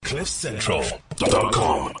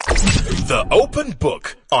CliffCentral.com. The Open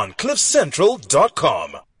Book on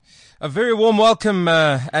CliffCentral.com. A very warm welcome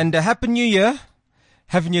and a Happy New Year.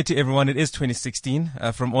 Happy New Year to everyone. It is 2016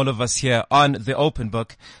 from all of us here on The Open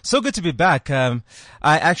Book. So good to be back. I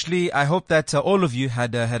hope that all of you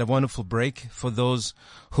had a wonderful break. For those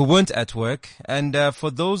who weren't at work, and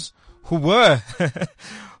for those who were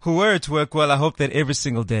who were at work, well, I hope that every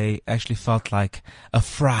single day actually felt like a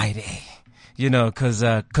Friday. You know, cause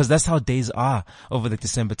that's how days are over the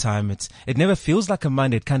December time. It never feels like a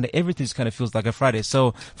Monday. Everything just kind of feels like a Friday.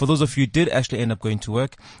 So for those of you who did actually end up going to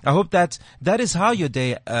work, I hope that is how your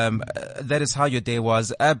day,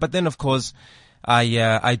 was. But then of course,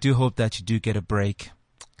 I do hope that you do get a break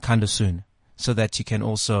kind of soon so that you can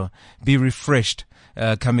also be refreshed,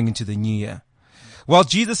 coming into the new year. Well,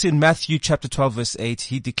 Jesus in Matthew chapter 12 verse 8,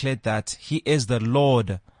 he declared that he is the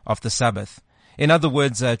Lord of the Sabbath. In other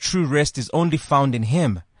words, true rest is only found in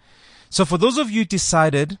Him. So for those of you who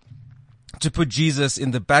decided to put Jesus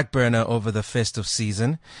in the back burner over the festive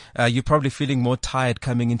season, you're probably feeling more tired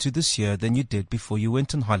coming into this year than you did before you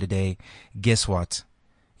went on holiday. Guess what?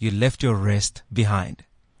 You left your rest behind.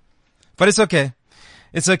 But it's okay.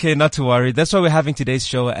 It's okay, not to worry. That's why we're having today's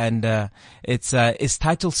show, and it's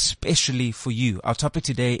titled specially for you. Our topic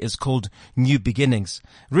today is called New Beginnings.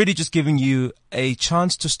 Really just giving you a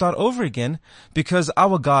chance to start over again, because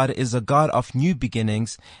our God is a God of new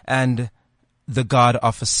beginnings and the God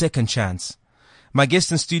of a second chance. My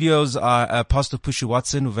guests in studios are Pastor Pushy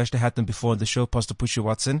Watson. We've actually had them before on the show, Pastor Pushy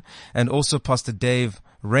Watson, and also Pastor Dave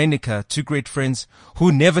Reiniger, two great friends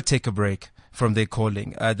who never take a break from their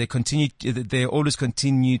calling. They always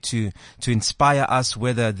continue to inspire us,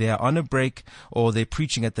 whether they are on a break or they're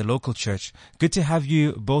preaching at the local church. Good to have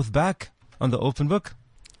you both back on the Open Book.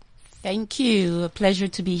 Thank you. A pleasure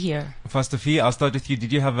to be here. Pastor Fee, I'll start with you.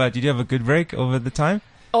 Did you have a good break over the time?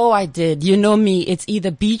 Oh, I did. You know me, it's either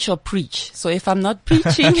beach or preach. So if I'm not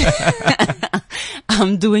preaching,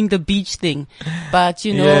 I'm doing the beach thing. But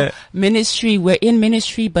Ministry, we're in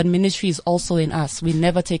ministry, but ministry is also in us. We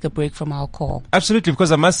never take a break from our call. Absolutely,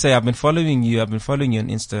 because I must say, I've been following you on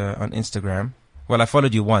Instagram. Well, I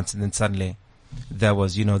followed you once, and then suddenly that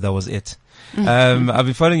was it. I've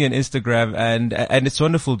been following you on Instagram, and it's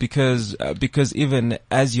wonderful because even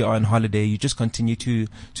as you're on holiday, you just continue to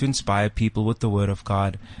inspire people with the Word of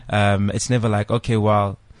God. It's never like, okay,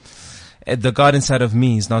 well, the God inside of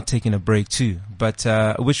me is not taking a break too, but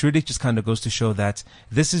which really just kind of goes to show that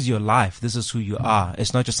this is your life, this is who you are.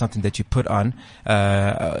 It's not just something that you put on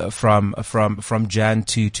from Jan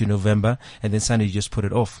to November, and then suddenly you just put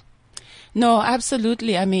it off. No,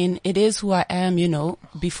 absolutely. I mean, it is who I am,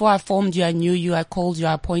 Before I formed you, I knew you, I called you,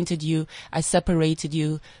 I appointed you, I separated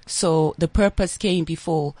you. So the purpose came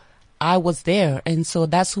before I was there. And so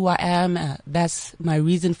that's who I am. That's my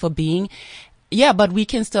reason for being. Yeah, but we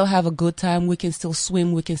can still have a good time. We can still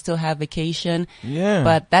swim. We can still have vacation. Yeah.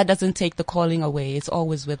 But that doesn't take the calling away. It's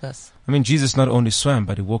always with us. I mean, Jesus not only swam,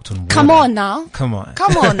 but he walked on water. Come on now. Come on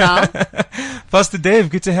now. Pastor Dave,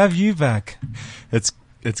 good to have you back.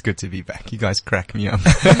 It's good to be back. You guys crack me up.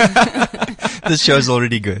 This show's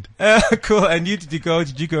already good. Cool. And did you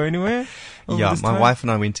go anywhere? Yeah, my wife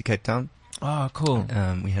and I went to Cape Town. Oh, cool.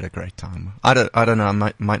 We had a great time. I don't know.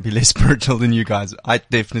 I might be less spiritual than you guys. I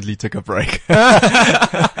definitely took a break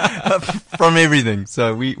from everything.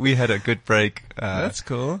 So we had a good break. That's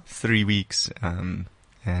cool. 3 weeks. And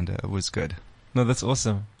it was good. No, that's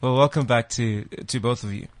awesome. Well, welcome back to both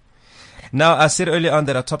of you. Now, I said earlier on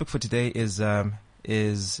that our topic for today is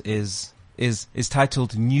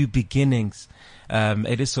titled New Beginnings.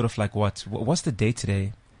 It is sort of like what's the date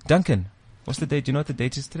today? Duncan, what's the date? Do you know what the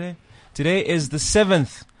date is today? Today is the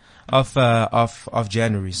 7th of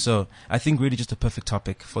January. So I think really just a perfect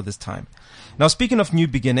topic for this time. Now, speaking of new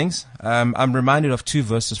beginnings, I'm reminded of two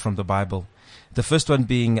verses from the Bible. The first one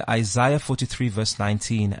being Isaiah 43 verse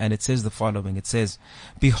 19, and it says the following. It says,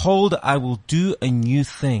 "Behold, I will do a new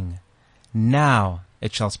thing. Now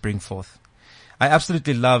it shall spring forth." I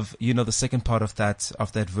absolutely love, the second part of that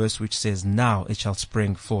verse, which says, "Now it shall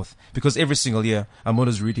spring forth." Because every single year, I'm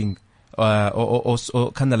always reading,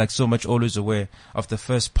 or kind of like so much always aware of the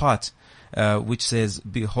first part, which says,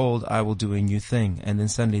 "Behold, I will do a new thing." And then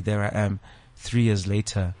suddenly there I am 3 years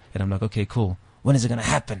later, and I'm like, okay, cool. When is it going to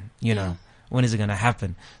happen? When is it going to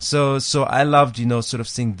happen? So I loved, sort of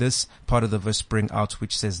seeing this part of the verse spring out,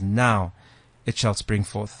 which says, "Now it shall spring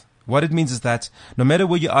forth." What it means is that no matter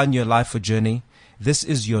where you are in your life or journey, this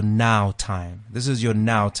is your now time. This is your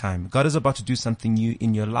now time. God is about to do something new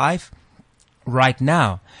in your life, right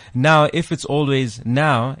now. Now, if it's always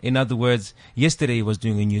now, in other words, yesterday was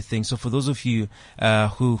doing a new thing. So for those of you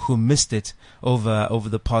who missed it over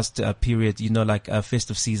the past period, like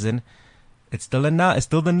festive season, it's still the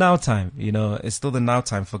now time. It's still the now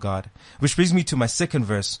time for God. Which brings me to my second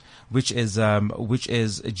verse, which is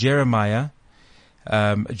Jeremiah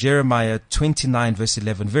 29 verse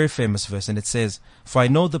 11, very famous verse, and it says, "For I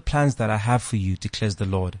know the plans that I have for you, declares the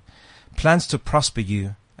Lord, plans to prosper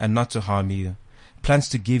you and not to harm you, plans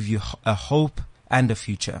to give you a hope and a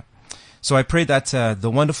future." So I pray that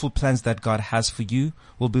the wonderful plans that God has for you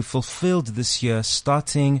will be fulfilled this year,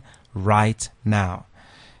 starting right now.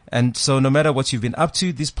 And so no matter what you've been up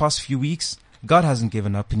to these past few weeks, God hasn't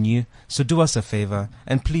given up on you. So do us a favor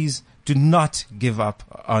and please do not give up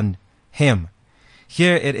on Him.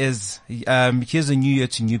 Here it is. Here's a new year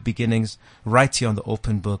to new beginnings right here on the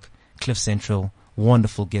Open Book, Cliff Central.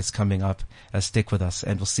 Wonderful guests coming up. Stick with us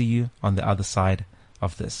and we'll see you on the other side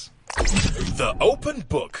of this. The Open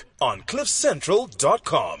Book on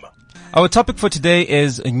cliffcentral.com. Our topic for today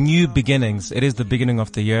is new beginnings. It is the beginning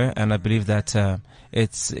of the year, and I believe that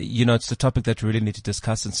it's the topic that we really need to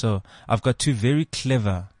discuss. And so I've got two very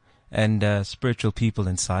clever and spiritual people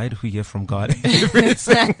inside who hear from God.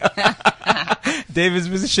 David's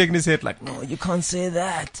busy shaking his head like, no, you can't say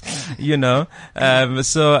that. Here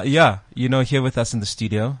with us in the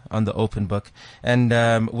studio on the Open Book, and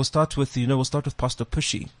we'll start with Pastor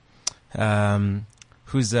Pushy,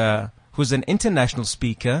 who's an international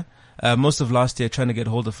speaker. Most of last year trying to get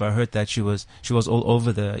hold of her. I heard that she was all over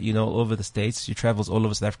over the States. She travels all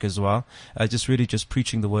over South Africa as well. Just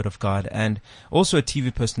preaching the word of God, and also a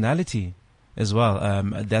TV personality as well.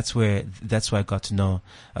 That's where I got to know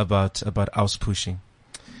about Aus Pushy.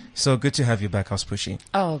 So good to have you back, Aus Pushy.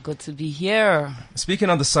 Oh, good to be here. Speaking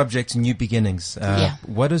on the subject, new beginnings.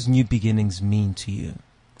 What does new beginnings mean to you?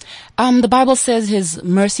 The Bible says His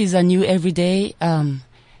mercies are new every day.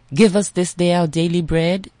 Give us this day our daily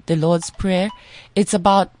bread, the Lord's Prayer. It's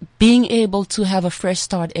about being able to have a fresh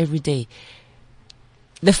start every day.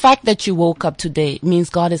 The fact that you woke up today means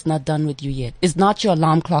God is not done with you yet. It's not your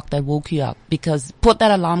alarm clock that woke you up, because put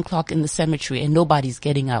that alarm clock in the cemetery and nobody's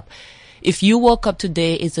getting up. If you woke up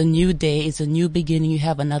today, it's a new day, it's a new beginning, you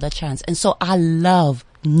have another chance. And so I love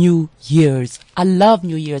New Year's. I love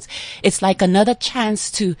New Year's. It's like another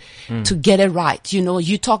chance to get it right.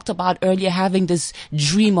 You talked about earlier having this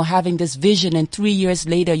dream or having this vision, and 3 years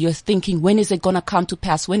later you're thinking, when is it going to come to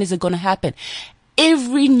pass? When is it going to happen?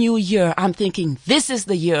 Every new year, I'm thinking, this is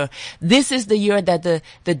the year. This is the year that the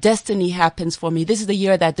destiny happens for me. This is the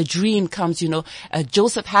year that the dream comes.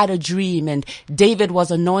 Joseph had a dream and David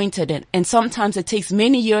was anointed. And sometimes it takes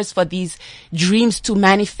many years for these dreams to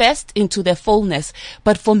manifest into their fullness.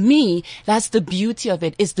 But for me, that's the beauty of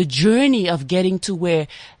it. It's the journey of getting to where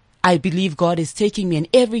I believe God is taking me. And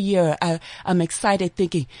every year I'm excited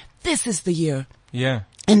thinking, this is the year. Yeah.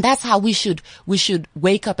 And that's how we should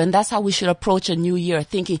wake up, and that's how we should approach a new year,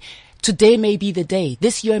 thinking today may be the day.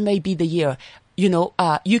 This year may be the year. You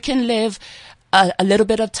can live a little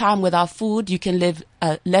bit of time without food. You can live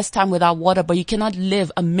less time without water, but you cannot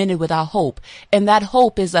live a minute without hope. And that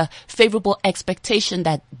hope is a favorable expectation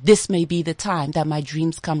that this may be the time that my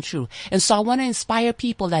dreams come true. And so I want to inspire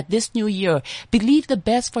people that this new year, believe the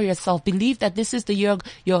best for yourself. Believe that this is the year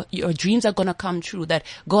your dreams are going to come true, that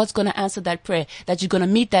God's going to answer that prayer, that you're going to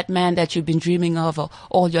meet that man that you've been dreaming of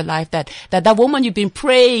all your life, that woman you've been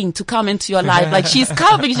praying to come into your life, like she's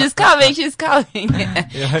coming.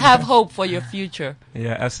 Have hope for your future.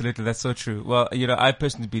 Yeah, absolutely. That's so true. Well, I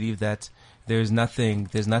personally believe that there's nothing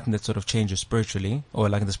that sort of changes spiritually, or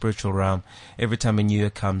like in the spiritual realm, every time a new year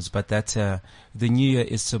comes, but that the new year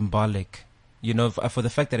is symbolic, for the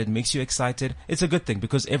fact that it makes you excited. It's a good thing,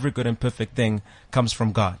 because every good and perfect thing comes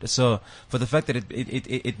from God. So for the fact that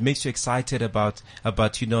it makes you excited about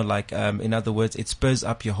in other words, it spurs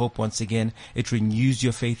up your hope once again. It renews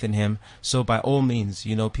your faith in Him. So by all means,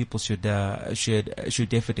 people should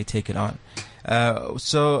definitely take it on.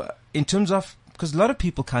 So in terms of, because a lot of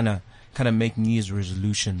people kind of make New Year's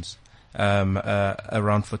resolutions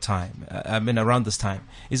around this time.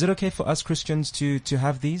 Is it okay for us Christians to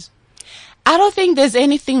have these? I don't think there's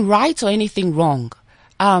anything right or anything wrong.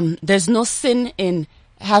 There's no sin in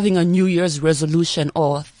having a New Year's resolution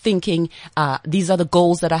or thinking, these are the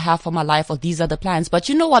goals that I have for my life, or these are the plans. But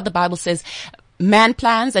you know what the Bible says? Man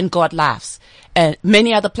plans and God laughs.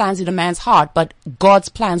 Many other plans in a man's heart, but God's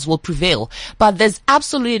plans will prevail. But there's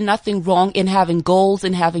absolutely nothing wrong in having goals,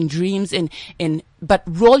 in having dreams, but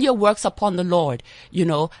roll your works upon the Lord.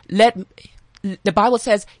 the Bible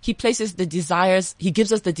says he places the desires, he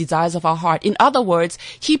gives us the desires of our heart. In other words,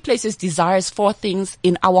 he places desires for things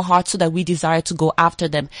in our heart so that we desire to go after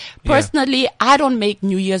them. Yeah. Personally, I don't make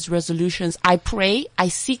New Year's resolutions. I pray, I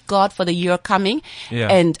seek God for the year coming,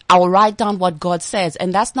 and I will write down what God says.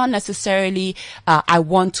 And that's not necessarily, I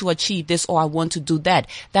want to achieve this or I want to do that.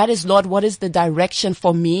 That is, Lord, what is the direction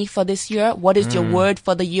for me for this year? What is your word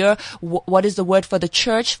for the year? What is the word for the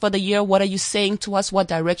church for the year? What are you saying to us? What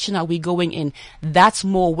direction are we going in? That's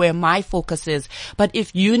more where my focus is. But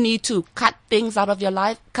if you need to cut things out of your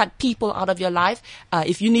life, cut people out of your life,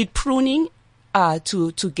 if you need pruning,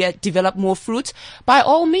 to develop more fruit, by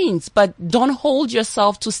all means, but don't hold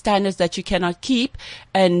yourself to standards that you cannot keep,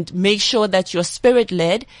 and make sure that you're spirit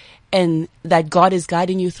led and that God is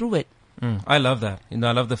guiding you through it. I love that.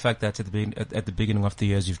 I love the fact that at the beginning of the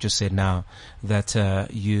year, as you've just said now, that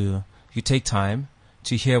you take time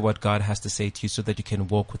to hear what God has to say to you so that you can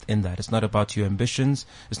walk within that. It's not about your ambitions.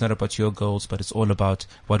 It's not about your goals, but it's all about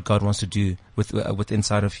what God wants to do with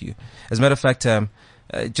inside of you. As a matter of fact,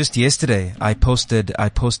 just yesterday, I posted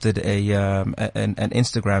an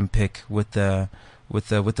Instagram pic with the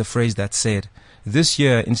phrase that said, "This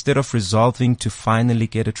year, instead of resolving to finally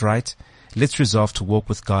get it right, let's resolve to walk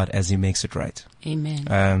with God as He makes it right."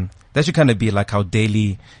 Amen. That should kind of be like our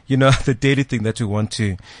daily, the daily thing that we want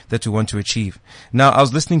to achieve. Now, I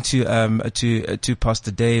was listening to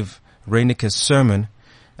Pastor Dave Reineke's sermon,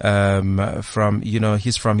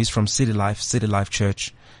 he's from City Life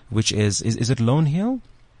Church, which is it Lone Hill?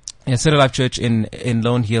 Yeah, City Life Church in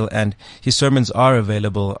Lone Hill, and his sermons are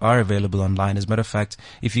available online. As a matter of fact,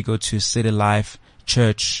 if you go to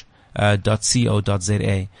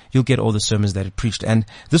citylifechurch.co.za, you'll get all the sermons that he preached. And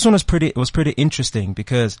this one was pretty interesting,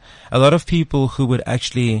 because a lot of people who would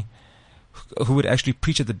actually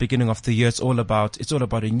preach at the beginning of the year, it's all about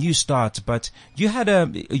a new start, but you had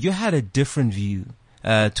a different view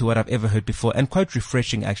to what I've ever heard before, and quite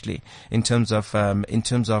refreshing actually in terms of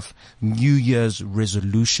New Year's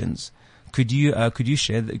resolutions. Could you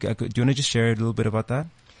share? Do you want to just share a little bit about that?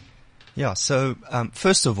 Yeah. So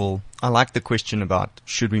first of all, I like the question about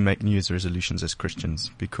should we make New Year's resolutions as Christians,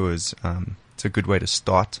 because it's a good way to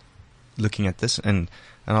start looking at this, and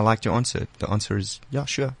I like your answer. The answer is yeah,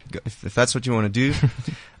 sure. If that's what you want to do,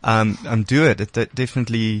 do it. It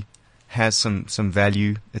definitely has some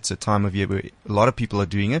value. It's a time of year where a lot of people are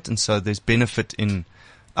doing it, and so there's benefit in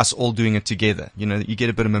us all doing it together. You get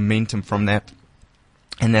a bit of momentum from that,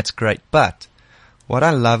 and that's great. But what I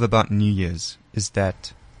love about New Year's is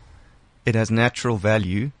that it has natural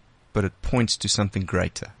value, but it points to something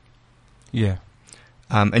greater. Yeah.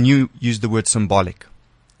 And you use the word symbolic,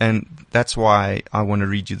 and that's why I want to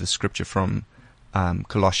read you the scripture from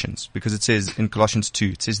Colossians, because it says in Colossians 2,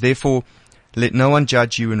 it says, "Therefore, let no one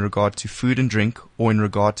judge you in regard to food and drink, or in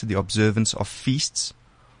regard to the observance of feasts,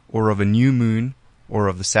 or of a new moon, or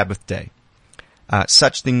of the Sabbath day.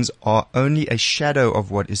 Such things are only a shadow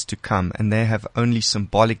of what is to come, and they have only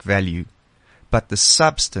symbolic value. But the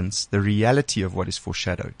substance, the reality of what is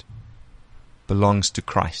foreshadowed, belongs to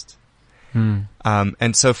Christ."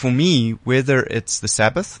 And so for me, whether it's the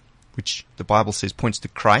Sabbath, which the Bible says points to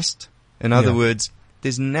Christ, in other words,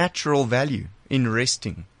 there's natural value in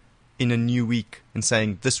resting in a new week and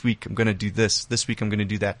saying, this week I'm going to do this week I'm going to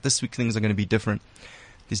do that, this week things are going to be different.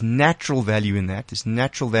 There's natural value in that. There's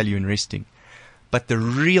natural value in resting. But the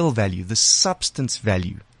real value, the substance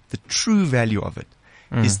value, the true value of it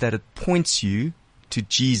is that it points you to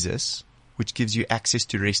Jesus, which gives you access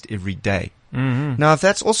to rest every day. Now, if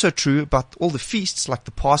that's also true about all the feasts, like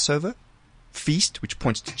the Passover feast, which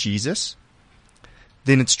points to Jesus,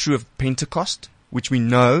 then it's true of Pentecost, which we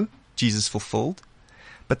know Jesus fulfilled.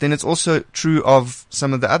 But then it's also true of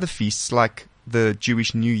some of the other feasts, like the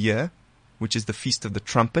Jewish New Year, which is the Feast of the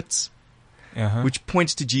Trumpets, which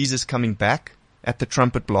points to Jesus coming back at the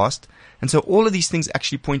trumpet blast. And so all of these things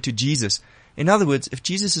actually point to Jesus. In other words, if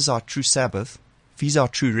Jesus is our true Sabbath, if He's our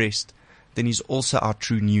true rest, then He's also our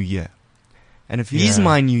true New Year. And if He's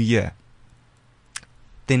my New Year,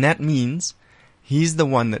 then that means He's the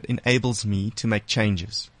one that enables me to make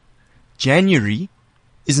changes. January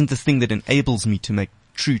isn't the thing that enables me to make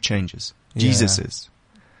true changes. Jesus is.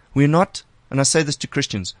 We're not, and I say this to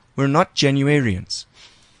Christians, we're not Januarians.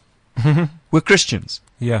 We're Christians.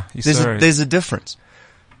 Yeah, there's a difference.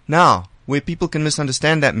 Now, where people can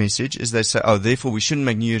misunderstand that message is they say, oh, therefore we shouldn't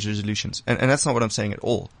make New Year's resolutions. And that's not what I'm saying at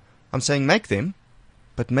all. I'm saying make them,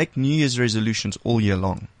 but make New Year's resolutions all year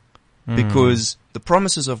long. Because the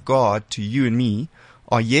promises of God to you and me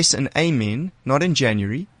are yes and amen, not in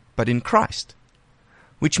January, but in Christ.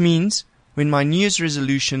 Which means when my New Year's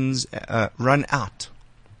resolutions run out,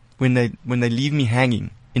 when they leave me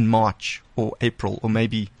hanging, in March or April or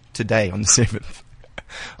maybe today on the 7th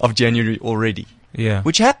of January already. Yeah.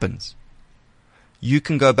 Which happens. You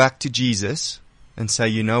can go back to Jesus and say,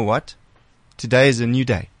 you know what? Today is a new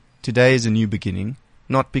day. Today is a new beginning.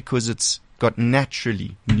 Not because it's got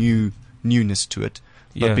naturally newness to it,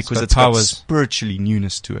 but Yeah, because it's got got powers. spiritually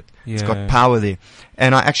newness to it. It's Yeah. got power there.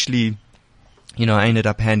 And I actually, I ended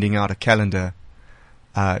up handing out a calendar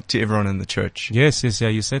to everyone in the church. Yes, yeah,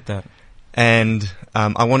 you said that. And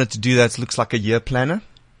I wanted to do that. It looks like a year planner.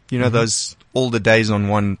 Those all the days on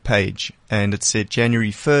one page. And it said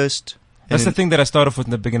January 1st. That's and the thing that I started off with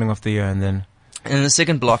in the beginning of the year, and then in the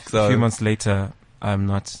second block, a though, few months later, I'm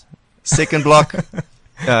not. second block,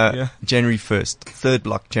 Yeah. January 1st. Third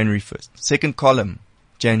block, January 1st. Second column,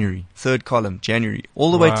 January. Third column, January.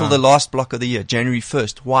 All the way Wow. till the last block of the year, January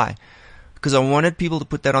 1st. Why? Because I wanted people to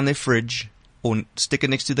put that on their fridge or stick it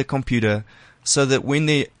next to their computer so that when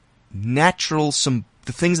the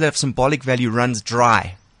things that have symbolic value runs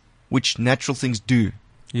dry, which natural things do,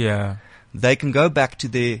 Yeah. they can go back to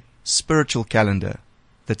their spiritual calendar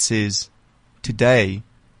that says, today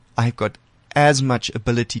I've got as much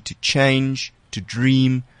ability to change, to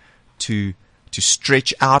dream, to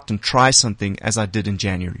stretch out and try something as I did in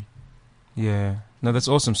January. Yeah. No, that's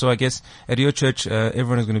awesome. So I guess at your church,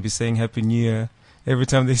 everyone is going to be saying Happy New Year every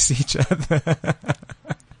time they see each other.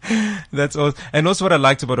 That's awesome. And also what I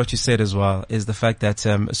liked about what you said as well is the fact that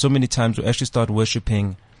so many times we actually start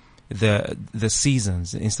worshiping the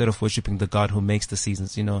seasons instead of worshiping the God who makes the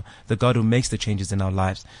seasons, the God who makes the changes in our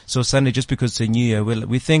lives. So suddenly, just because it's a new year,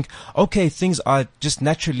 we think, okay, things are just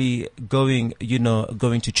naturally going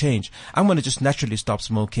to change. I'm going to just naturally stop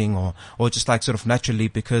smoking or just like sort of naturally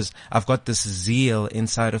because I've got this zeal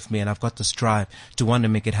inside of me and I've got this drive to want to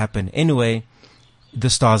make it happen. Anyway, the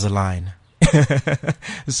stars align.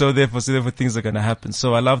 So therefore things are going to happen.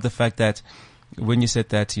 So I love the fact that when you said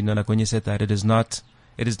that,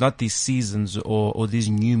 it is not these seasons or these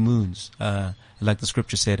new moons, like the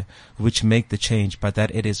scripture said, which make the change, but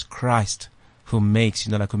that it is Christ who makes,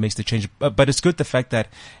 who makes the change. But it's good the fact that,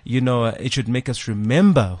 it should make us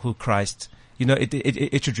remember who Christ,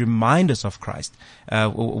 it should remind us of Christ,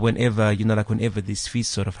 whenever, whenever these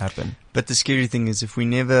feasts sort of happen. But the scary thing is if we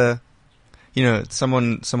never,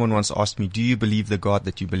 someone once asked me, do you believe the God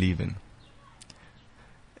that you believe in?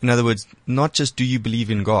 In other words, not just do you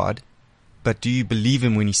believe in God, but do you believe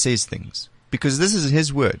him when he says things? Because this is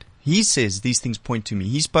his word. He says these things point to me.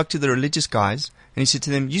 He spoke to the religious guys and he said to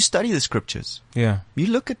them, you study the scriptures. Yeah. You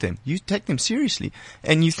look at them. You take them seriously.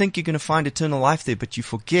 And you think you're going to find eternal life there, but you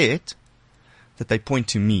forget that they point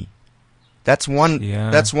to me. That's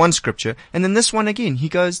one scripture. And then this one again, he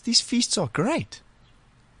goes, these feasts are great.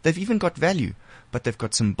 They've even got value, but they've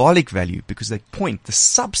got symbolic value because they point, the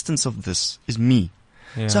substance of this is me.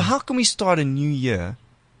 Yeah. So how can we start a new year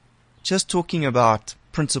just talking about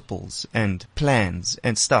principles and plans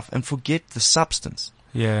and stuff and forget the substance,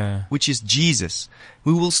 Yeah. which is Jesus?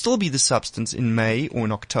 We will still be the substance in May or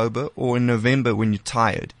in October or in November when you're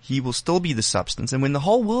tired. He will still be the substance. And when the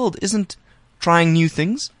whole world isn't trying new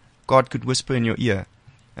things, God could whisper in your ear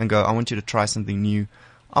and go, I want you to try something new.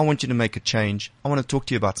 I want you to make a change. I want to talk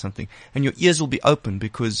to you about something. And your ears will be open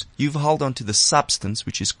because you've held on to the substance,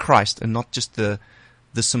 which is Christ, and not just the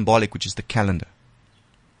symbolic, which is the calendar.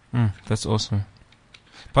 That's awesome.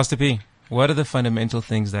 Pastor P, what are the fundamental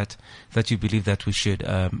things that you believe that we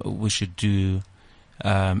should do,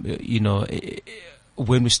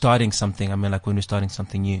 when we're starting something? I mean, like when we're starting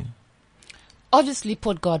something new. Obviously,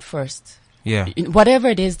 put God first. Yeah. In whatever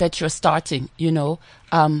it is that you're starting,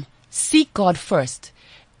 seek God first.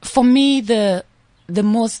 For me, the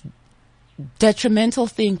most detrimental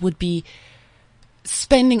thing would be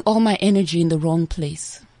spending all my energy in the wrong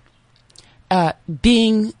place.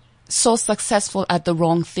 Being so successful at the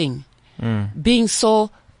wrong thing. Being so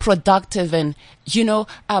productive and,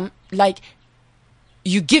 like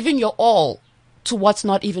you giving your all to what's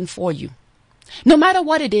not even for you. No matter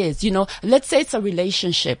what it is, let's say it's a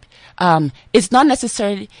relationship. It's not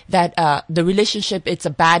necessarily that the relationship, it's a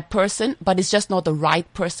bad person, but it's just not the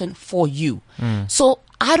right person for you. So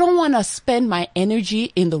I don't want to spend my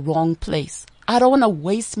energy in the wrong place. I don't want to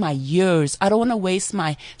waste my years. I don't want to waste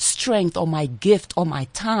my strength or my gift or my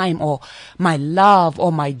time or my love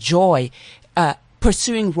or my joy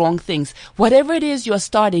pursuing wrong things. Whatever it is you're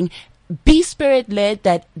starting, be spirit-led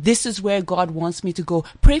that this is where God wants me to go.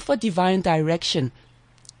 Pray for divine direction.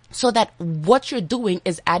 so that what you're doing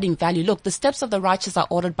is adding value. Look, the steps of the righteous are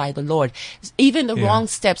ordered by the Lord. Even the wrong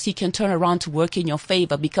steps, he can turn around to work in your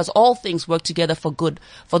favor, because all things work together for good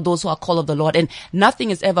for those who are called of the Lord. And nothing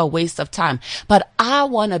is ever a waste of time. But I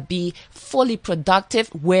want to be fully productive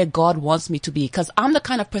where God wants me to be, because I'm the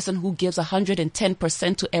kind of person who gives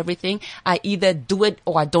 110% to everything. I either do it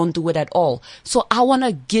or I don't do it at all. So I want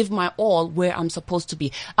to give my all where I'm supposed to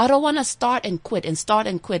be. I don't want to start and quit and start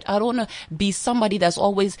and quit. I don't want to be somebody that's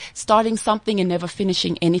always starting something and never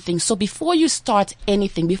finishing anything. So before you start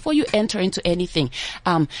anything, before you enter into anything,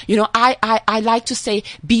 I like to say,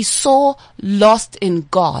 be so lost in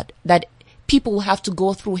God that people will have to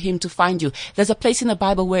go through him to find you. There's a place in the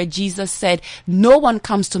Bible where Jesus said, no one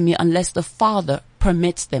comes to me unless the Father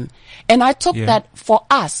permits them. And I took that for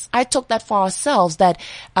us. I took that for ourselves, that,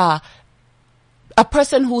 a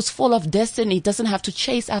person who's full of destiny doesn't have to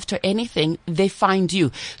chase after anything. They find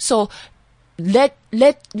you. So let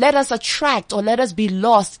us attract, or let us be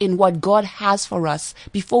lost in what God has for us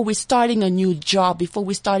before we're starting a new job, before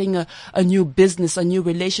we're starting a new business, a new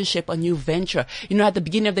relationship, a new venture. At the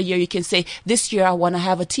beginning of the year, you can say, this year I want to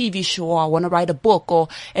have a TV show, or I want to write a book,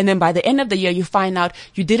 and then by the end of the year, you find out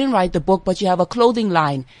you didn't write the book, but you have a clothing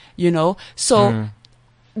line, So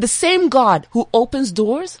the same God who opens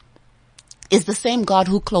doors is the same God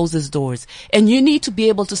who closes doors. And you need to be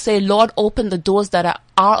able to say, Lord, open the doors that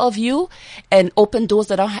are of you, and open doors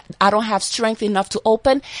that I don't have strength enough to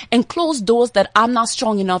open, and close doors that I'm not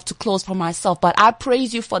strong enough to close for myself. But I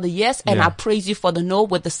praise you for the yes, and I praise you for the no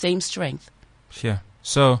with the same strength. Yeah.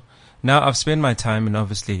 So now I've spent my time in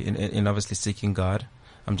obviously seeking God.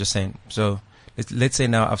 I'm just saying. So let's say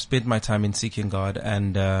now I've spent my time in seeking God,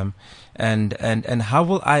 and how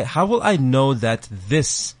will I know that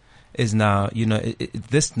this is now,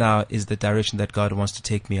 this now is the direction that God wants to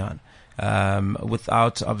take me on,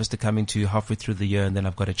 without obviously coming to halfway through the year and then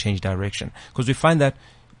I've got to change direction. Because we find that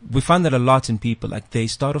a lot in people, like they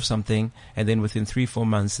start off something and then within 3-4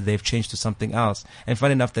 months they've changed to something else. And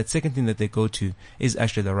funny enough, that second thing that they go to is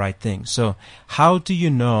actually the right thing. So how do you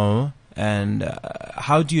know,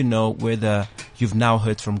 whether you've now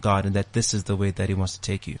heard from God and that this is the way that he wants to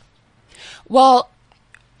take you? Well,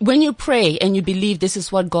 when you pray and you believe this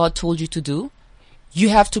is what God told you to do, you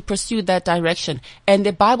have to pursue that direction. And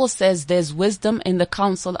the Bible says there's wisdom in the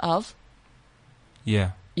counsel of.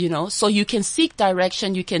 Yeah. So you can seek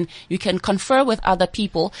direction, you can confer with other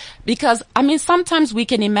people, because, sometimes we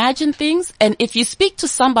can imagine things, and if you speak to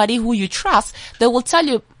somebody who you trust, they will tell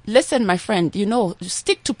you, listen, my friend,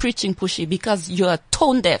 stick to preaching pushy because you're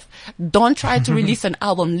tone deaf. Don't try to release an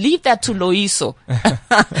album. Leave that to Loiso.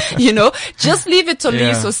 Just leave it to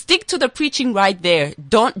Loiso. Stick to the preaching right there.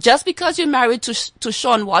 Just because you're married to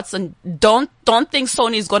Sean Watson, don't think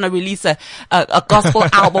Sony is going to release a gospel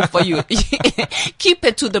album for you. Keep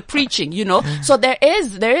it to the preaching, So there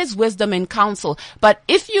is wisdom in counsel. But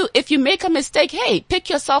if you make a mistake, hey, pick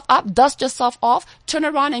yourself up, dust yourself off, turn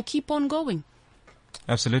around and keep on going.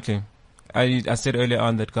 Absolutely. I said earlier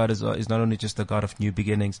on that God is not only just the God of new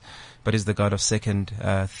beginnings, but is the God of second,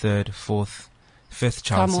 third, fourth, fifth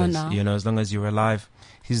chances. Come on now. As long as you're alive,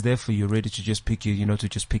 he's there for you, ready to just pick you, to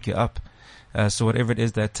just pick you up. So whatever it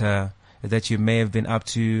is that you may have been up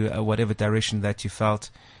to, whatever direction that you felt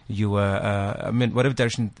you were, whatever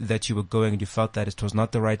direction that you were going and you felt that it was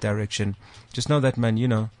not the right direction, just know that,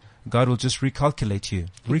 man, God will just recalculate you.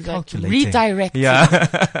 Exactly. Redirect you.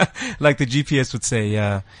 Yeah. Like the GPS would say,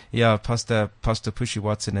 yeah, Pastor Pushy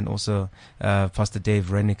Watson and also, Pastor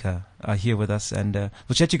Dave Renica are here with us, and,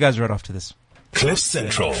 we'll chat you guys right after this.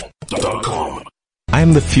 CliffCentral.com. I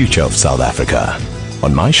am the future of South Africa.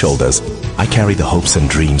 On my shoulders, I carry the hopes and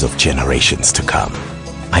dreams of generations to come.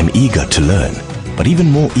 I'm eager to learn, but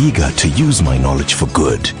even more eager to use my knowledge for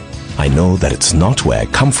good. I know that it's not where I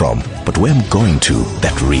come from, but where I'm going to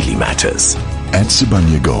that really matters. At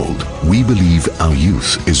Sibanye Gold, we believe our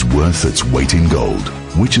youth is worth its weight in gold,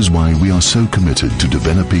 which is why we are so committed to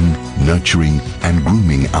developing, nurturing, and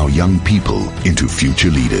grooming our young people into future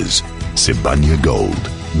leaders. Sibanye Gold,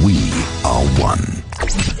 we are one.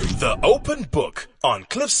 The Open Book on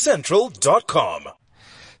CliffCentral.com.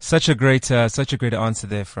 Such a great answer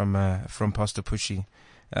there from Pastor Pushy,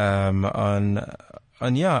 on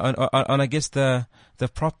I guess the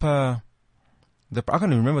proper, I can't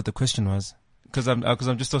even remember what the question was because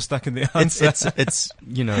I'm just so stuck in the answer.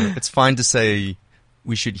 It's fine to say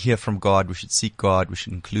we should hear from God, we should seek God, we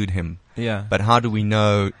should include Him. Yeah. But how do we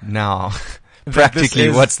know now? Practically,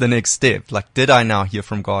 what's the next step? Like, did I now hear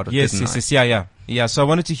from God or didn't I? Yeah. So I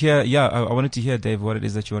wanted to hear, Dave, what it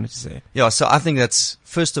is that you wanted to say. Yeah. So I think that's,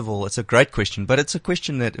 first of all, it's a great question, but it's a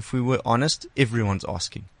question that if we were honest, everyone's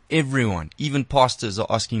asking. everyone, even pastors, are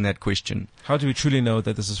asking that question. How do we truly know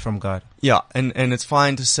that this is from God? Yeah, and it's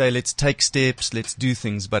fine to say, let's take steps, let's do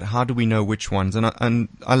things, but how do we know which ones? And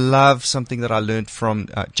I love something that I learned from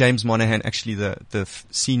James Monaghan, actually the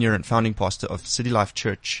senior and founding pastor of City Life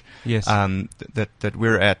Church. Yes. That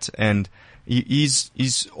we're at, and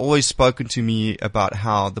he's always spoken to me about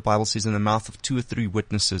how the Bible says, in the mouth of 2 or 3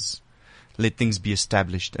 witnesses, let things be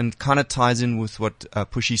established. And kind of ties in with what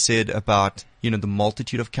Pushy said about, the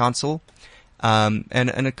multitude of counsel. And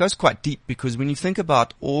it goes quite deep, because when you think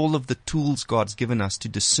about all of the tools God's given us to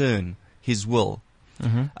discern His will,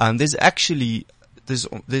 there's actually,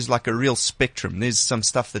 there's like a real spectrum. There's some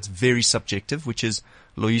stuff that's very subjective, which is,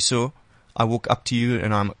 Loyiso, I walk up to you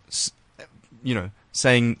and I'm,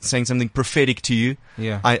 saying something prophetic to you.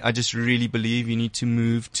 Yeah. I just really believe you need to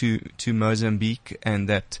move to Mozambique, and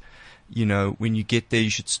that, when you get there, you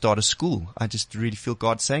should start a school. I just really feel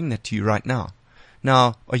God saying that to you right now.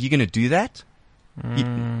 Now, are you going to do that?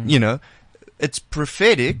 It's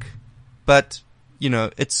prophetic, but,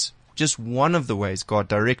 it's just one of the ways God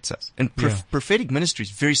directs us. And prophetic ministry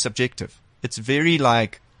is very subjective. It's very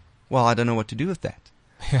like, well, I don't know what to do with that.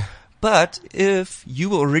 Yeah. But if you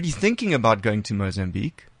were already thinking about going to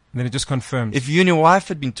Mozambique, then it just confirms. If you and your wife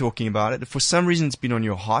had been talking about it, if for some reason it's been on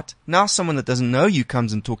your heart, now someone that doesn't know you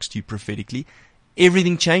comes and talks to you prophetically,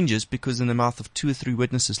 everything changes, because in the mouth of 2 or 3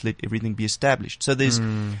 witnesses, let everything be established. So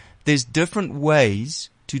there's different ways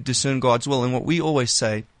to discern God's will. And what we always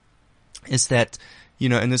say is that,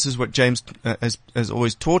 and this is what James has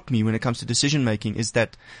always taught me when it comes to decision making, is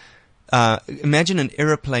that imagine an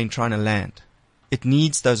aeroplane trying to land. It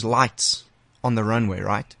needs those lights on the runway,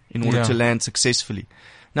 right, in order to land successfully.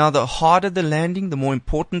 Now, the harder the landing, the more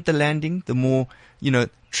important the landing, the more,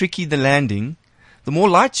 tricky the landing, the more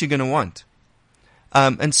lights you're going to want.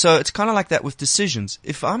 And so it's kind of like that with decisions.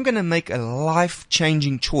 If I'm going to make a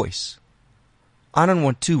life-changing choice, I don't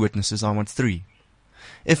want 2 witnesses, I want 3.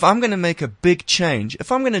 If I'm going to make a big change,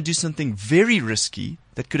 if I'm going to do something very risky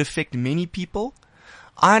that could affect many people,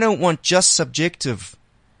 I don't want just subjective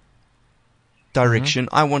direction.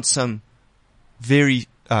 I want some very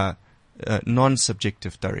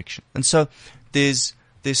non-subjective direction. And so there's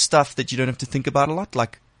stuff that you don't have to think about a lot,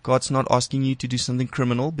 like God's not asking you to do something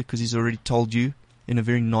criminal, because He's already told you in a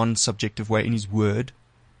very non-subjective way in His Word,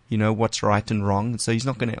 what's right and wrong. And so He's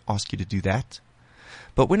not going to ask you to do that.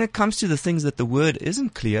 But when it comes to the things that the Word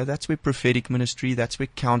isn't clear, that's where prophetic ministry, that's where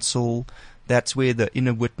counsel, that's where the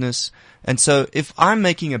inner witness. And so if I'm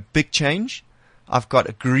making a big change, I've got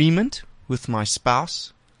agreement with my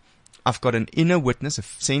spouse, I've got an inner witness, a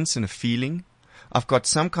sense and a feeling. I've got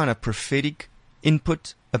some kind of prophetic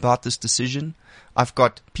input about this decision. I've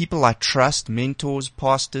got people I trust, mentors,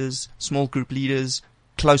 pastors, small group leaders,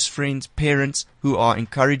 close friends, parents who are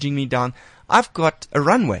encouraging me down. I've got a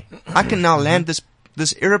runway. I can now land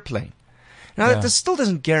this airplane. Now, this still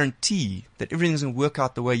doesn't guarantee that everything's going to work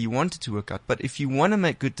out the way you want it to work out. But if you want to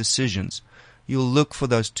make good decisions, you'll look for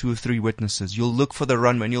those 2 or 3 witnesses. You'll look for the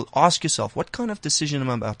runway, and you'll ask yourself, what kind of decision am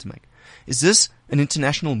I about to make? Is this an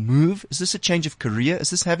international move? Is this a change of career? Is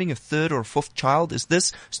this having a 3rd or a 4th child? Is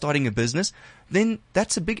this starting a business? Then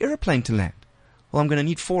that's a big airplane to land. Well, I'm going to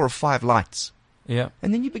need 4 or 5 lights. Yeah.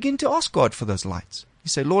 And then you begin to ask God for those lights. You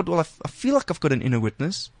say, Lord, well, I feel like I've got an inner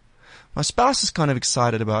witness. My spouse is kind of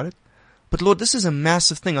excited about it. But Lord, this is a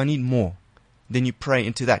massive thing. I need more. Then you pray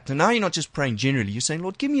into that. So now you're not just praying generally. You're saying,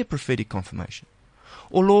 Lord, give me a prophetic confirmation.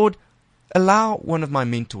 Or Lord, allow one of my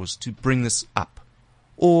mentors to bring this up.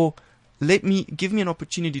 Or give me an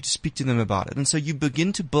opportunity to speak to them about it. And so you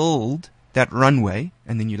begin to build that runway,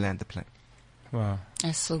 and then you land the plane. Wow.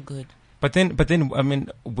 That's so good. But then, I mean,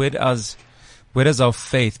 where does our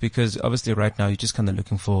faith, because obviously right now you're just kind of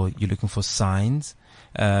looking for signs.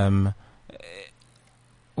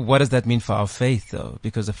 What does that mean for our faith, though?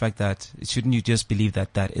 Because the fact that, shouldn't you just believe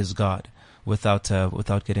that is God without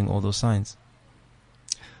getting all those signs?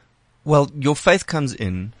 Well, your faith comes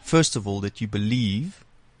in, first of all, that you believe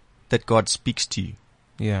that God speaks to you.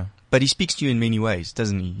 Yeah. But He speaks to you in many ways,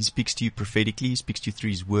 doesn't He? He speaks to you prophetically. He speaks to you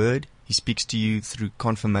through His Word. He speaks to you through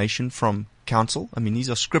confirmation from counsel. I mean, these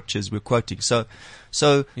are scriptures we're quoting. So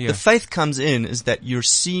the faith comes in is that you're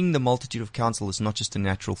seeing the multitude of counsel is not just a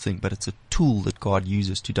natural thing, but it's a tool that God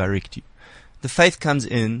uses to direct you. The faith comes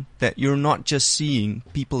in that you're not just seeing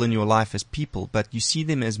people in your life as people, but you see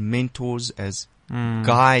them as mentors, as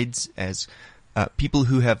guides, as people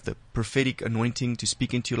who have the prophetic anointing to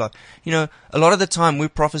speak into your life. You know, a lot of the time we're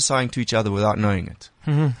prophesying to each other without knowing it.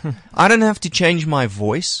 I don't have to change my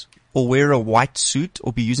voice or wear a white suit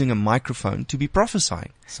or be using a microphone to be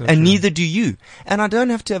prophesying. And neither do you. And I don't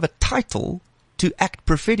have to have a title to act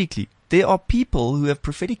prophetically. there are people who have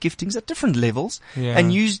prophetic giftings at different levels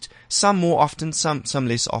and used some more often, some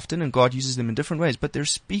less often, and God uses them in different ways. But they're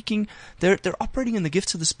speaking, they're operating in the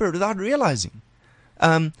gifts of the Spirit without realizing.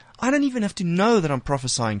 I don't even have to know that I'm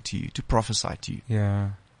prophesying to you to prophesy to you. Yeah.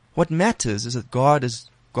 What matters is that God has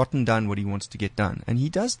gotten done what He wants to get done, and He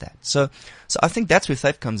does that. So I think that's where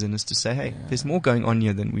faith comes in, is to say, hey, there's more going on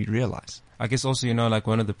here than we realize. I guess also, like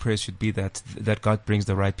one of the prayers should be that God brings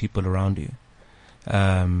the right people around you.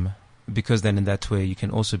 Because then in that way you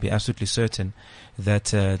can also be absolutely certain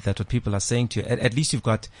that what people are saying to you, at least you've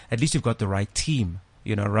got the right team,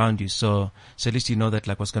 around you. So at least you know that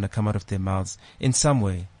like what's going to come out of their mouths in some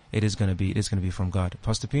way, it is going to be from God.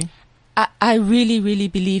 Pastor P? I really, really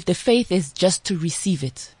believe the faith is just to receive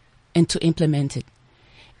it and to implement it.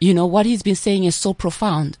 What he's been saying is so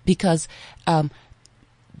profound, because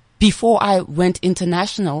before I went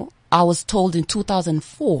international, I was told in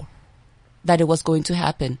 2004 that it was going to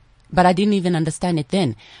happen, but I didn't even understand it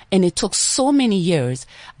then. And it took so many years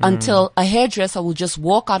until a hairdresser would just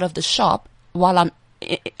walk out of the shop while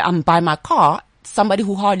I'm by my car, somebody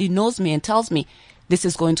who hardly knows me, and tells me, this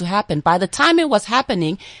is going to happen. By the time it was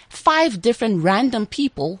happening, 5 different random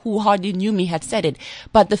people who hardly knew me had said it.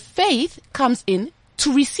 But the faith comes in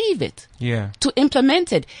to receive it, to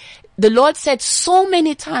implement it. The Lord said so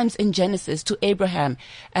many times in Genesis to Abraham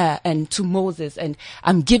and to Moses, and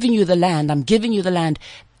I'm giving you the land, I'm giving you the land,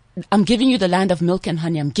 I'm giving you the land of milk and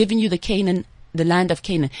honey, I'm giving you the land of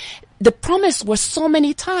Canaan. The promise was so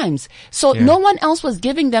many times. So no one else was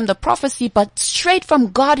giving them the prophecy but straight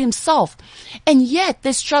from God Himself. And yet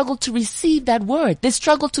they struggled to receive that word. They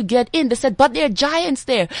struggled to get in. They said, but there are giants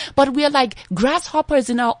there. But we are like grasshoppers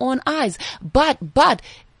in our own eyes. But,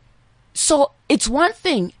 so it's one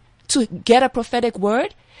thing to get a prophetic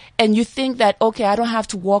word, and you think that, okay, I don't have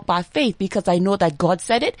to walk by faith because I know that God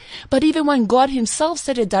said it. But even when God Himself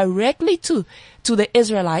said it directly to the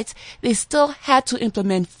Israelites, they still had to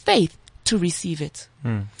implement faith to receive it.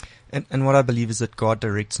 And what I believe is that God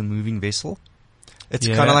directs a moving vessel. It's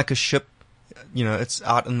kind of like a ship, it's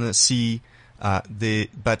out in the sea, and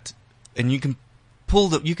you can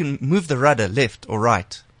you can move the rudder left or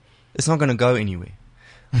right. It's not going to go anywhere.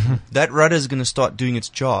 That rudder is going to start doing its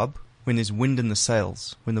job when there's wind in the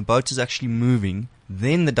sails. When the boat is actually moving,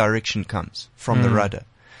 then the direction comes from the rudder.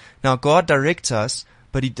 Now, God directs us,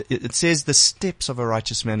 but it says the steps of a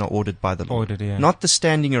righteous man are ordered by the Lord. Not the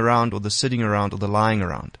standing around or the sitting around or the lying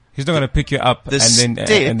around. He's not going to pick you up the and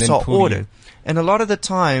then steps are pull ordered. you. And a lot of the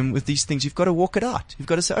time with these things, you've got to walk it out. You've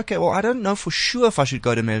got to say, okay, well, I don't know for sure if I should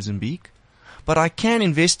go to Mozambique, but I can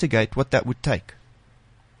investigate what that would take.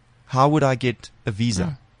 How would I get a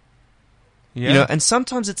visa? And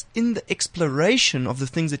sometimes it's in the exploration of the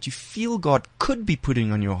things that you feel God could be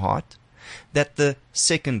putting on your heart that the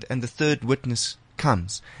second and the third witness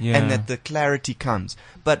comes, and that the clarity comes.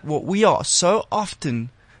 But what we are so often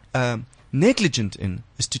negligent in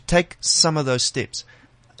is to take some of those steps.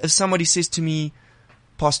 If somebody says to me,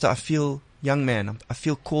 Pastor, I feel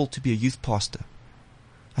called to be a youth pastor.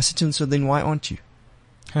 I said to him, so then why aren't you?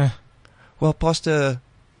 Well, Pastor,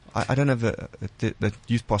 I don't have the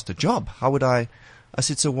youth pastor job. How would I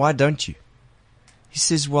said, so why don't you? He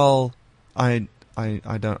says, well, I'm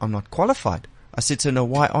not qualified. I said, so no,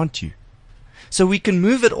 why aren't you? So we can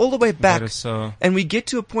move it all the way back, and we get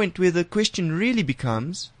to a point where the question really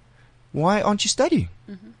becomes, why aren't you studying?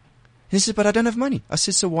 He said, but I don't have money. I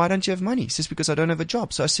said, so why don't you have money? He says, because I don't have a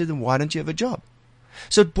job. So I said, then why don't you have a job?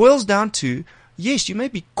 So it boils down to, yes, you may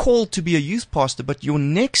be called to be a youth pastor, but your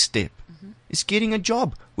next step is getting a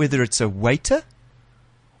job, whether it's a waiter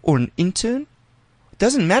or an intern. It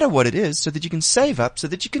doesn't matter what it is, so that you can save up, so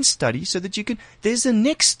that you can study, so that you can, there's a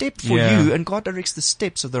next step for you, and God directs the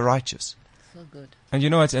steps of the righteous. So good. And you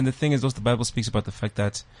know what? And the thing is, also the Bible speaks about the fact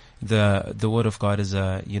that the word of God is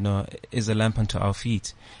a lamp unto our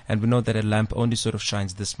feet, and we know that a lamp only sort of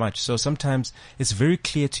shines this much. So sometimes it's very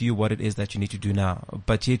clear to you what it is that you need to do now,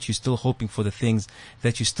 but yet you're still hoping for the things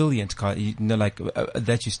that you still yet can't,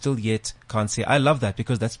 that you still yet can't say. I love that,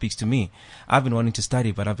 because that speaks to me. I've been wanting to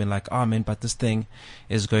study, but I've been like, oh man, but this thing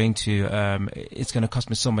is going to it's going to cost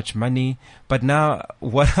me so much money. But now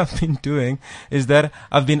what I've been doing is that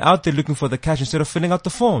I've been out there looking for the cash instead of filling out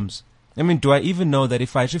the forms. I mean, do I even know that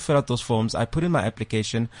if I actually fill out those forms, I put in my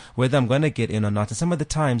application whether I'm going to get in or not? And some of the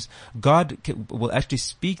times, God will actually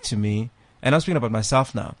speak to me, and I'm speaking about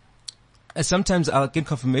myself now. sometimes I'll get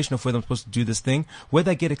confirmation of whether I'm supposed to do this thing,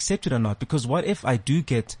 whether I get accepted or not. Because what if I do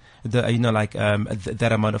get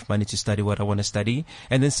that amount of money to study what I want to study,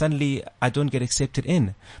 and then suddenly I don't get accepted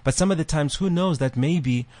in? But some of the times, who knows that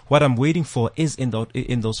maybe what I'm waiting for is in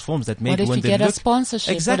those forms. That maybe what if when you they get look, a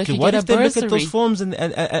sponsorship? exactly. What if they you get a look at those bursary? forms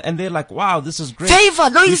and they're like, wow, this is great. Favor,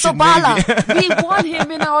 You Lois should Obala. maybe- We want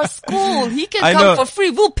him in our school. He can I come know. for free.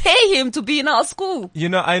 We'll pay him to be in our school. You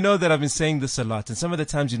know, I know that I've been saying this a lot, and some of the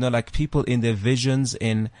times, like people in their visions,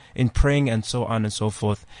 in praying and so on and so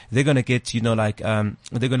forth, they're gonna get,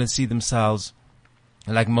 they're gonna see themselves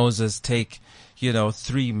like Moses take,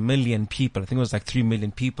 3 million people. I think it was like 3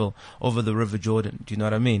 million people over the River Jordan. Do you know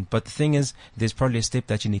what I mean? But the thing is, there's probably a step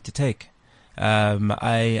that you need to take.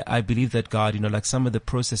 I believe that God, like some of the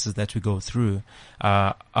processes that we go through,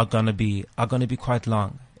 are gonna be quite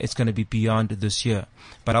long. It's gonna be beyond this year.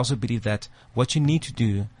 But I also believe that what you need to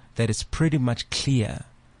do, that it's pretty much clear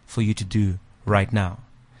for you to do right now.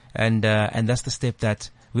 And that's the step that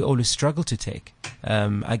we always struggle to take.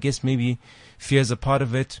 I guess maybe fear is a part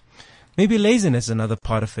of it. Maybe laziness is another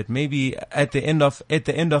part of it. Maybe at the end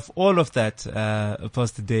of all of that,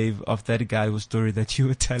 Pastor Dave, of that guy whose story that you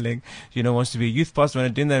were telling, wants to be a youth pastor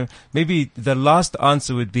and doing that, maybe the last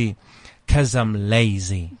answer would be, 'cause I'm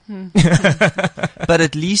lazy. But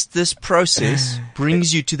at least this process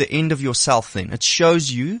brings you to the end of yourself then. It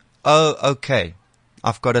shows you, oh, okay,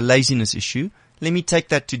 I've got a laziness issue. Let me take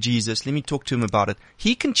that to Jesus. Let me talk to him about it.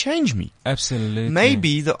 He can change me. Absolutely.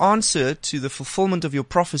 Maybe the answer to the fulfillment of your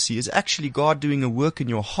prophecy is actually God doing a work in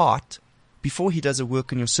your heart before he does a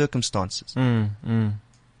work in your circumstances.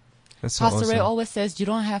 That's so Pastor Ray awesome. always says you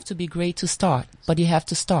don't have to be great to start, but you have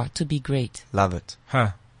to start to be great. Love it.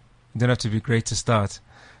 Huh. You don't have to be great to start,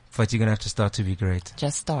 but you're going to have to start to be great.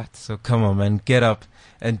 Just start. So come on, man. Get up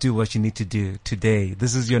and do what you need to do today.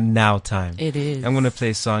 This is your now time. It is. I'm going to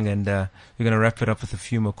play a song, and we're going to wrap it up with a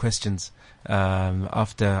few more questions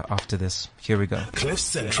after this. Here we go.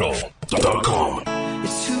 CliffCentral.com.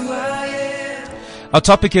 Our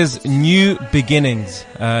topic is new beginnings.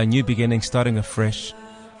 New beginnings, starting afresh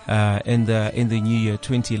in the new year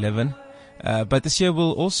 2011. But this year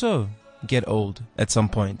will also get old at some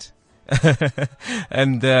point.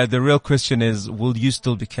 And the real question is, will you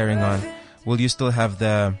still be carrying on? Will you still have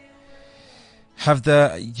that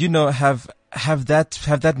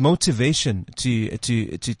motivation to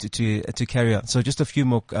carry on? So just a few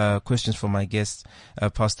more questions for my guests,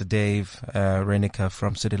 Pastor Dave Renica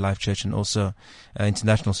from City Life Church, and also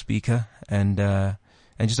international speaker and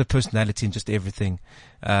just a personality and just everything.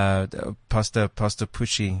 Pastor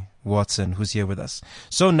Pushy Watson, who's here with us.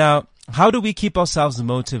 So now, how do we keep ourselves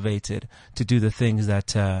motivated to do the things that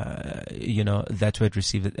that we had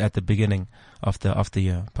received at the beginning of the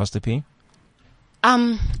year, Pastor P?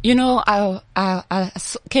 I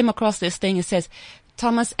came across this thing. It says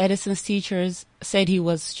Thomas Edison's teachers said he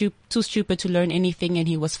was too stupid to learn anything, and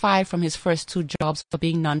he was fired from his first 2 jobs for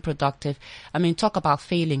being non-productive. I mean, talk about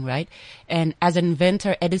failing, right? And as an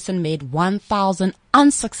inventor, Edison made 1,000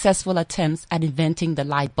 unsuccessful attempts at inventing the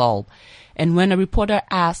light bulb. And when a reporter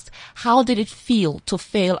asked, how did it feel to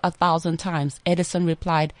fail 1,000 times? Edison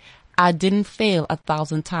replied, I didn't fail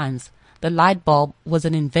 1,000 times. The light bulb was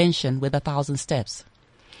an invention with 1,000 steps.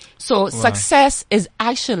 So success is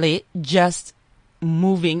actually just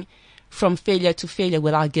moving from failure to failure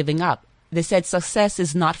without giving up. They said success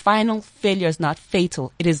is not final, failure is not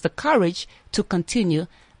fatal. It is the courage to continue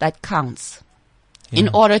that counts. Yeah. In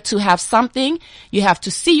order to have something, you have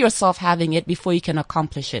to see yourself having it before you can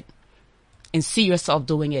accomplish it. And see yourself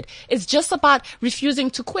doing it. It's just about refusing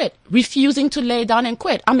to quit, refusing to lay down and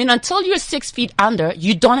quit. I mean, until you're 6 feet under,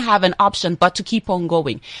 you don't have an option but to keep on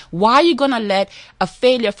going. Why are you going to let a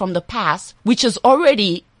failure from the past, which has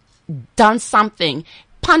already done something,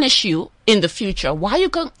 punish you in the future? Why are you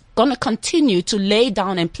going to continue to lay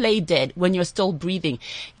down and play dead when you're still breathing?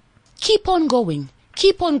 Keep on going.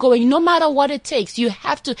 Keep on going, no matter what it takes. You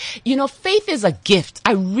have to, faith is a gift.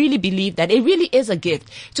 I really believe that. It really is a gift.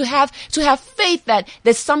 To have faith that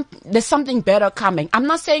there's something better coming. I'm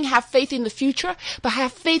not saying have faith in the future, but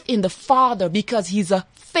have faith in the Father, because he's a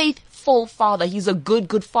faithful Father. He's a good,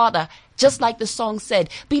 good Father. Just like the song said,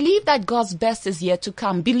 believe that God's best is yet to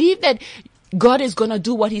come. Believe that God is going to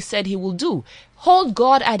do what he said he will do. Hold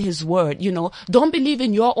God at his word, Don't believe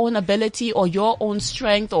in your own ability or your own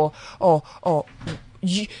strength or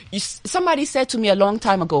somebody said to me a long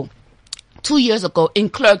time ago, 2 years ago in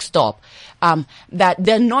Klerksdorp, that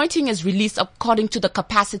the anointing is released according to the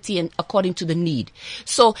capacity and according to the need.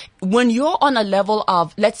 So when you're on a level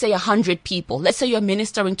of, let's say 100 people, let's say you're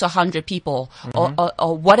ministering to 100 people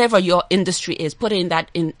or whatever your industry is, put it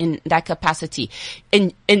in that capacity,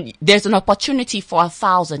 and there's an opportunity for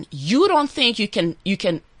 1,000. You don't think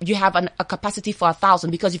you have a capacity for 1,000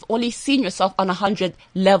 because you've only seen yourself on 100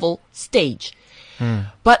 level stage.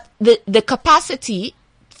 But the capacity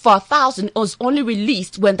for 1,000 is only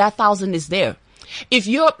released when that 1,000 is there. If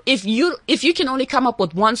you can only come up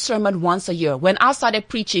with one sermon once a year. When I started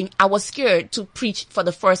preaching, I was scared to preach for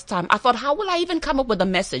the first time. I thought, how will I even come up with a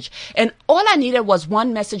message? And all I needed was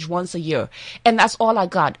one message once a year. And that's all I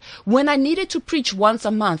got. When I needed to preach once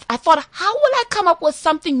a month, I thought, how will I come up with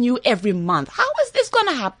something new every month? How is this going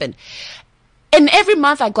to happen? And every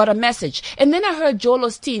month I got a message. And then I heard Joel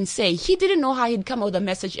Osteen say he didn't know how he'd come up with a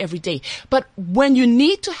message every day. But when you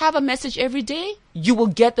need to have a message every day, you will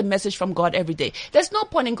get the message from God every day. There's no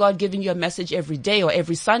point in God giving you a message every day or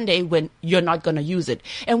every Sunday when you're not going to use it.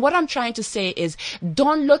 And what I'm trying to say is,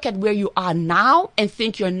 don't look at where you are now and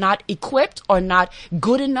think you're not equipped or not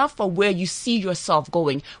good enough for where you see yourself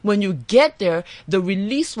going. When you get there, the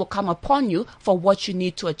release will come upon you for what you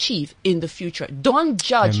need to achieve in the future. Don't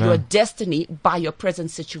judge your destiny by your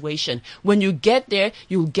present situation. When you get there,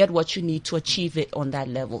 you'll get what you need to achieve it on that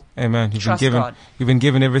level. Amen. You've been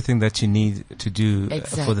given everything that you need to do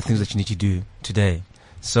Exactly. for the things that you need to do today.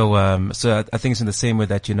 So I think it's in the same way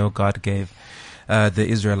that, God gave the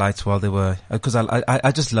Israelites while they were, because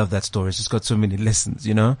I just love that story. It's just got so many lessons,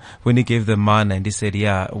 when he gave them manna and he said,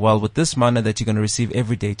 with this manna that you're going to receive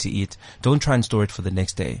every day to eat, don't try and store it for the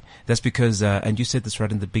next day. That's because, and you said this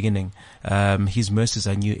right in the beginning, his mercies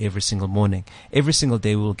are new every single morning. Every single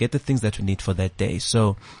day we will get the things that we need for that day.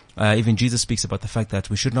 So, even Jesus speaks about the fact that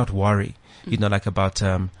we should not worry,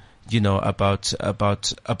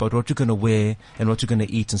 about what you're going to wear and what you're going to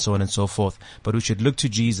eat and so on and so forth. But we should look to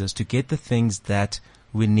Jesus to get the things that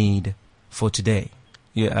we need for today.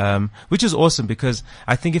 Which is awesome, because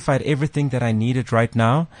I think if I had everything that I needed right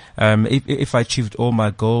now, if I achieved all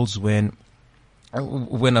my goals when I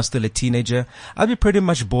was still a teenager, I'd be pretty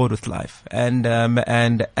much bored with life. And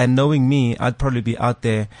knowing me, I'd probably be out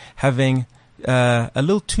there having a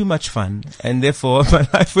little too much fun, and therefore my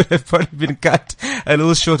life would have probably been cut a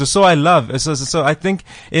little shorter. So I think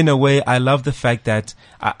in a way I love the fact that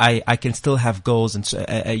I can still have goals, and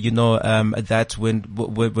that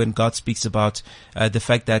when God speaks about the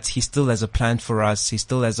fact that He still has a plan for us, He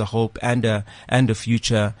still has a hope and a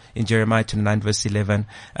future in Jeremiah 29 verse 11,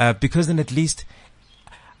 because then at least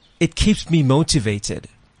it keeps me motivated.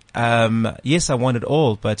 Yes, I want it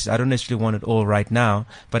all, but I don't necessarily want it all right now.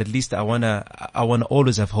 But at least I wanna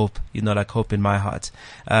always have hope, like hope in my heart.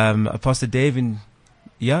 Pastor Dave, you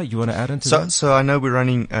wanna add on to that? So I know we're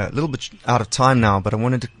running a little bit out of time now, but I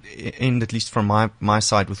wanted to end, at least from my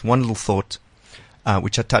side, with one little thought,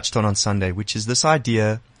 which I touched on Sunday, which is this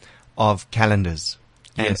idea of calendars,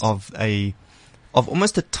 Yes. and of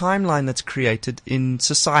almost a timeline that's created in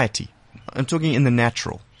society. I'm talking in the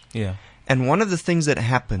natural. Yeah. And one of the things that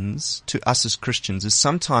happens to us as Christians is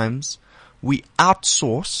sometimes we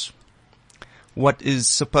outsource what is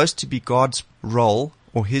supposed to be God's role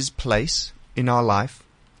or His place in our life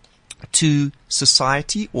to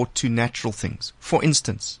society or to natural things. For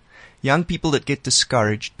instance, young people that get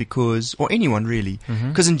discouraged because, or anyone really,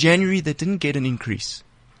 because in January they didn't get an increase.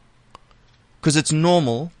 Because it's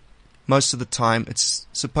normal, most of the time it's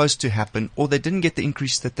supposed to happen, or they didn't get the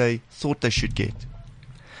increase that they thought they should get.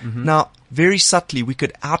 Now, very subtly, we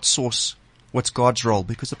could outsource what's God's role,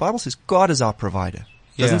 because the Bible says God is our provider.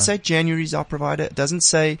 It doesn't say January is our provider. It doesn't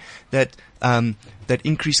say that that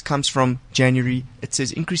increase comes from January. It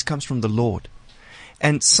says increase comes from the Lord.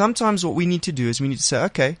 And sometimes what we need to do is we need to say,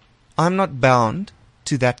 okay, I'm not bound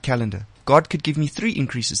to that calendar. God could give me 3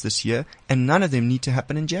 increases this year, and none of them need to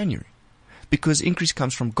happen in January. Because increase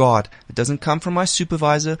comes from God. It doesn't come from my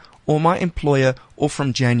supervisor or my employer or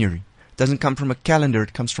from January. It doesn't come from a calendar.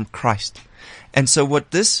 It comes from Christ. And so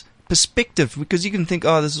what this perspective, because you can think,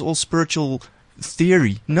 oh, this is all spiritual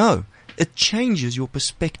theory. No, it changes your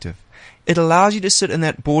perspective. It allows you to sit in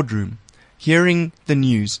that boardroom, hearing the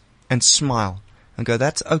news, and smile and go,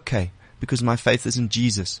 that's okay, because my faith is in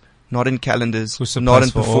Jesus, not in calendars, not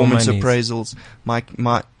in performance appraisals. My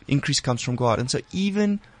increase comes from God. And so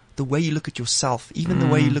even the way you look at yourself, even the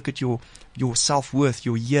way you look at your self-worth,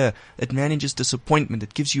 your year, it manages disappointment.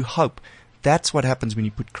 It gives you hope. That's what happens when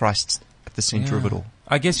you put Christ at the center of it all.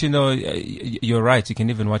 I guess, you're right. You can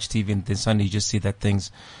even watch TV and then suddenly you just see that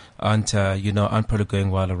things aren't probably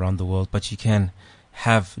going well around the world, but you can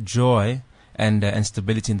have joy and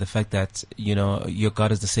stability in the fact that, you know, your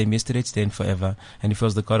God is the same yesterday, today, and forever. And if he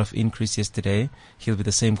was the God of increase yesterday, he'll be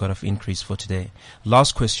the same God of increase for today.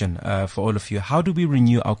 Last question for all of you: how do we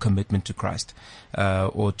renew our commitment to Christ,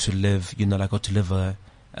 or to live,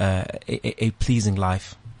 a pleasing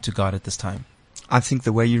life to God at this time? I think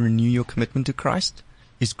the way you renew your commitment to Christ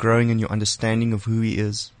is growing in your understanding of who he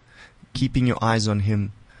is, keeping your eyes on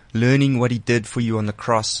him, learning what he did for you on the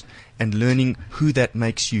cross, and learning who that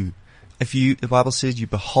makes you. The Bible says you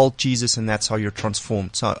behold Jesus, and that's how you're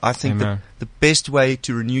transformed. So I think that the best way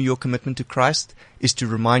to renew your commitment to Christ is to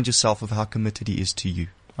remind yourself of how committed he is to you.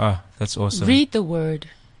 Ah, that's awesome. Read the Word.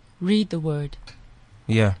 Read the Word.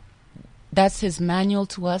 Yeah. That's his manual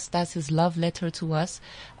to us. That's his love letter to us.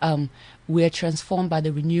 We're transformed by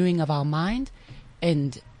the renewing of our mind.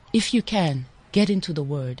 And if you can, get into the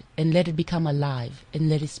Word and let it become alive and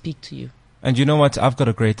let it speak to you. And you know what? I've got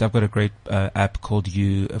a great app called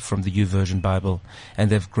You, from the YouVersion Bible, and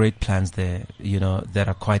they have great plans there, you know, that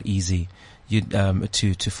are quite easy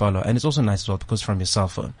to follow. And it's also nice as well because from your cell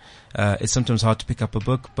phone. It's sometimes hard to pick up a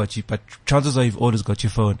book, but chances are you've always got your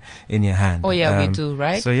phone in your hand. Oh yeah, we do,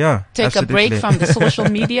 right? So yeah, take absolutely. a break from the social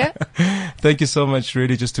media. Thank you so much,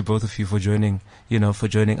 really, just to both of you for joining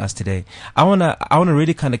us today. I wanna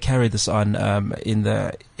really kind of carry this on in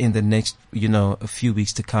the next, a few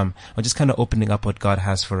weeks to come. I'm just kind of opening up what God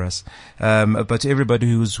has for us. But to everybody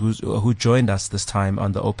who joined us this time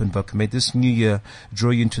on the Open Book, may this new year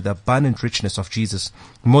draw you into the abundant richness of Jesus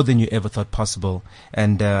more than you ever thought possible.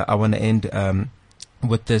 And I want to end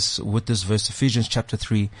with this verse, Ephesians chapter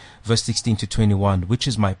 3, verse 16 to 21, which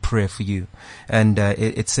is my prayer for you. And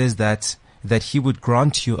it says that he would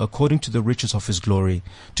grant you, according to the riches of his glory,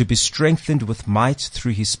 to be strengthened with might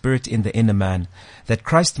through his Spirit in the inner man, that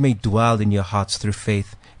Christ may dwell in your hearts through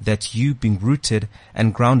faith, that you, being rooted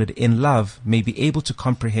and grounded in love, may be able to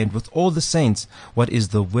comprehend with all the saints what is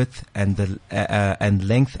the width and the and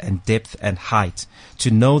length and depth and height, to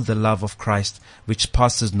know the love of Christ, which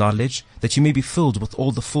passes knowledge, that you may be filled with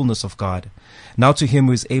all the fullness of God. Now to him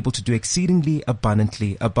who is able to do exceedingly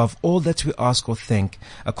abundantly above all that we ask or think,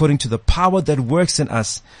 according to the power that works in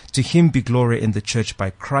us, to him be glory in the church by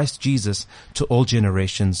Christ Jesus to all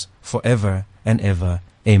generations, forever and ever.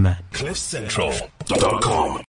 Amen. CliffCentral.com